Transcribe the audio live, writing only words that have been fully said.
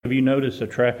Have you noticed a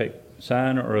traffic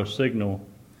sign or a signal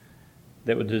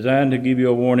that was designed to give you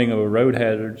a warning of a road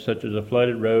hazard, such as a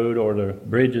flooded road or the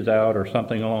bridge is out or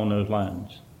something along those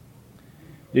lines?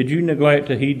 Did you neglect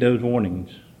to heed those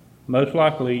warnings? Most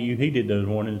likely you heeded those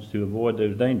warnings to avoid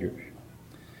those dangers.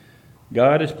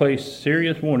 God has placed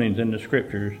serious warnings in the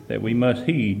Scriptures that we must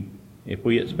heed if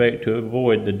we expect to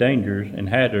avoid the dangers and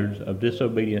hazards of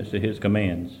disobedience to His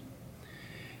commands.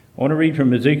 I want to read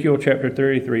from Ezekiel chapter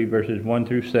 33, verses 1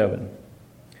 through 7.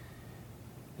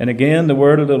 And again the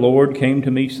word of the Lord came to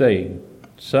me, saying,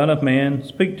 Son of man,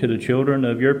 speak to the children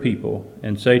of your people,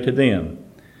 and say to them,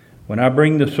 When I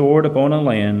bring the sword upon a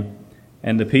land,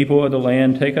 and the people of the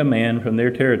land take a man from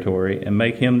their territory, and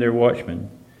make him their watchman,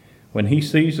 when he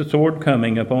sees the sword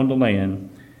coming upon the land,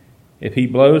 if he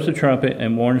blows the trumpet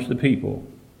and warns the people,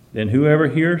 then whoever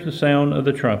hears the sound of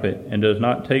the trumpet and does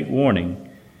not take warning,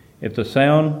 if the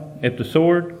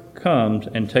sword comes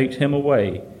and takes him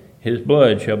away, his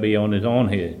blood shall be on his own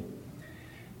head.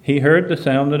 He heard the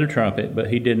sound of the trumpet, but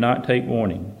he did not take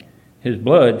warning. His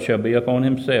blood shall be upon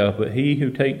himself, but he who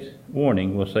takes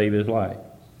warning will save his life.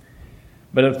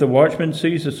 But if the watchman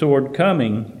sees the sword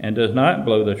coming and does not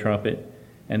blow the trumpet,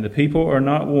 and the people are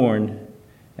not warned,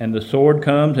 and the sword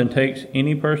comes and takes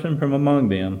any person from among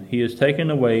them, he is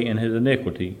taken away in his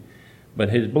iniquity, but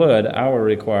his blood I will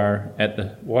require at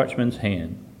the watchman's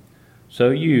hand. So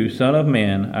you, son of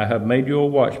man, I have made you a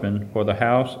watchman for the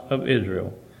house of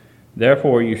Israel.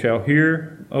 Therefore you shall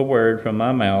hear a word from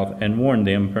my mouth and warn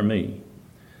them for me.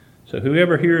 So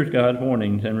whoever hears God's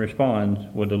warnings and responds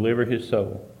will deliver his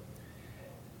soul.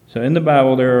 So in the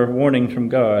Bible there are warnings from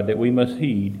God that we must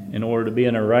heed in order to be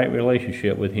in a right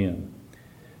relationship with Him.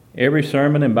 Every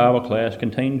sermon and Bible class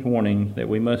contains warnings that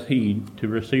we must heed to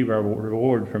receive our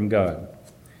reward from God.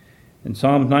 In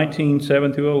Psalms 19,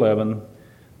 7 through 11,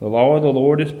 the law of the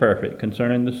Lord is perfect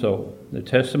concerning the soul. The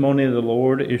testimony of the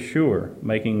Lord is sure,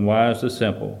 making wise the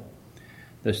simple.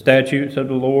 The statutes of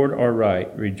the Lord are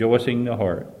right, rejoicing the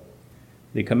heart.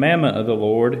 The commandment of the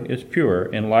Lord is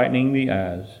pure, enlightening the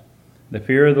eyes. The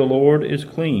fear of the Lord is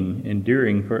clean,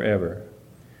 enduring forever.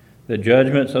 The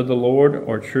judgments of the Lord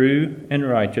are true and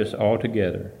righteous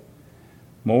altogether.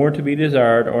 More to be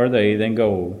desired are they than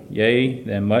gold, yea,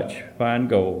 than much fine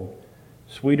gold,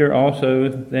 sweeter also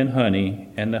than honey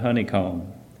and the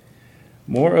honeycomb.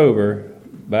 Moreover,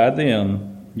 by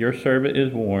them your servant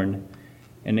is warned,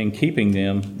 and in keeping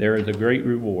them there is a great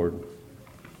reward.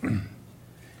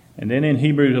 And then in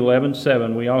Hebrews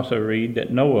 11:7 we also read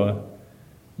that Noah,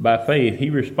 by faith, he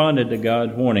responded to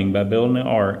God's warning by building an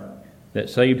ark that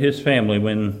saved his family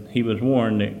when he was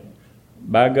warned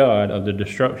by God of the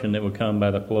destruction that would come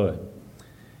by the flood.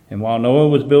 And while Noah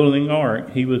was building the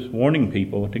ark, he was warning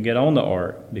people to get on the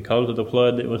ark because of the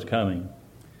flood that was coming.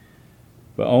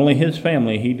 But only his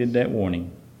family heeded that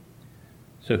warning.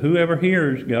 So whoever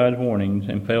hears God's warnings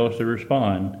and fails to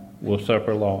respond will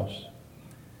suffer loss.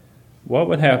 What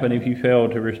would happen if you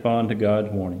failed to respond to God's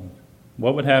warnings?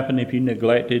 What would happen if you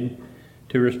neglected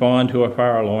to respond to a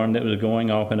fire alarm that was going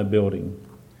off in a building?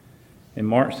 In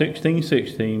Mark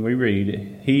 16:16 we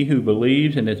read, He who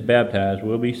believes and is baptized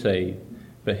will be saved,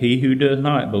 but he who does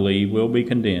not believe will be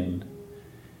condemned.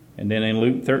 And then in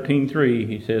Luke 13:3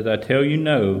 he says, I tell you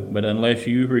no, but unless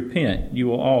you repent, you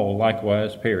will all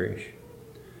likewise perish.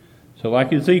 So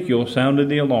like Ezekiel sounded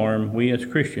the alarm, we as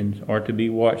Christians are to be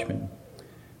watchmen.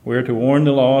 We are to warn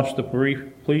the lost to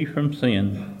flee from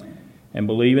sin and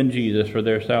believe in Jesus for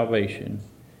their salvation.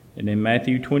 And in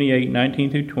Matthew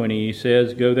 28:19-20, he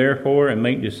says, Go therefore and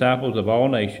make disciples of all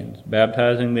nations,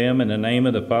 baptizing them in the name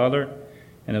of the Father,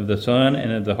 and of the Son,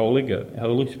 and of the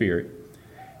Holy Spirit,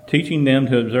 teaching them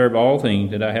to observe all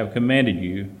things that I have commanded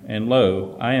you, and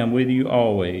lo, I am with you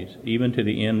always, even to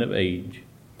the end of age.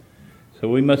 So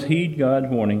we must heed God's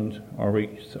warnings, or we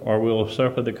will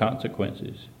suffer the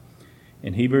consequences.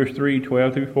 In Hebrews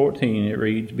 3:12-14, it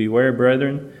reads, Beware,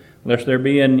 brethren, lest there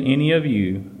be in any of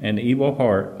you an evil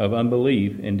heart of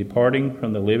unbelief in departing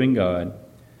from the living God.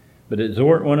 But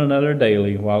exhort one another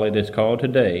daily while it is called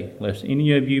today, lest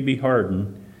any of you be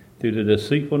hardened through the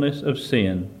deceitfulness of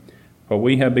sin. For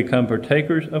we have become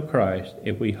partakers of Christ,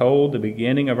 if we hold the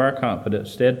beginning of our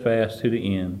confidence steadfast to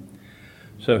the end.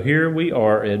 So here we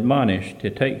are admonished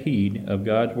to take heed of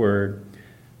God's word,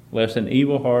 lest an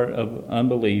evil heart of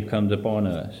unbelief comes upon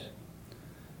us.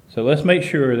 So let's make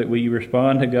sure that we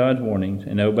respond to God's warnings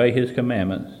and obey His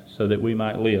commandments so that we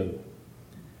might live.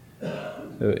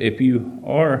 So if you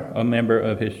are a member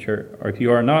of His church, or if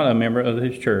you are not a member of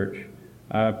His church,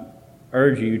 I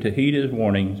urge you to heed His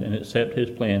warnings and accept His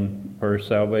plan for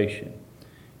salvation.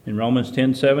 In Romans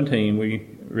 10:17, we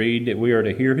read that we are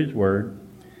to hear His word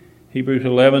Hebrews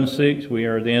 11:6, we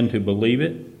are then to believe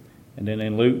it. And then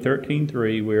in Luke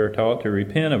 13:3, we are taught to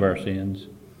repent of our sins.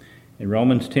 In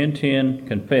Romans 10:10,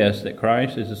 confess that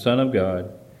Christ is the Son of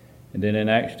God. And then in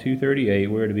Acts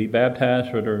 2:38, we are to be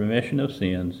baptized for the remission of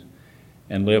sins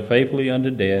and live faithfully unto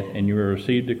death, and you will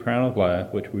receive the crown of life,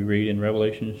 which we read in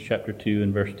Revelation chapter 2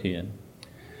 and verse 10.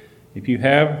 If you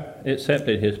have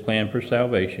accepted his plan for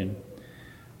salvation,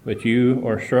 but you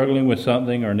are struggling with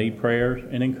something or need prayers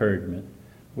and encouragement,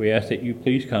 we ask that you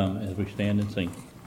please come as we stand and sing.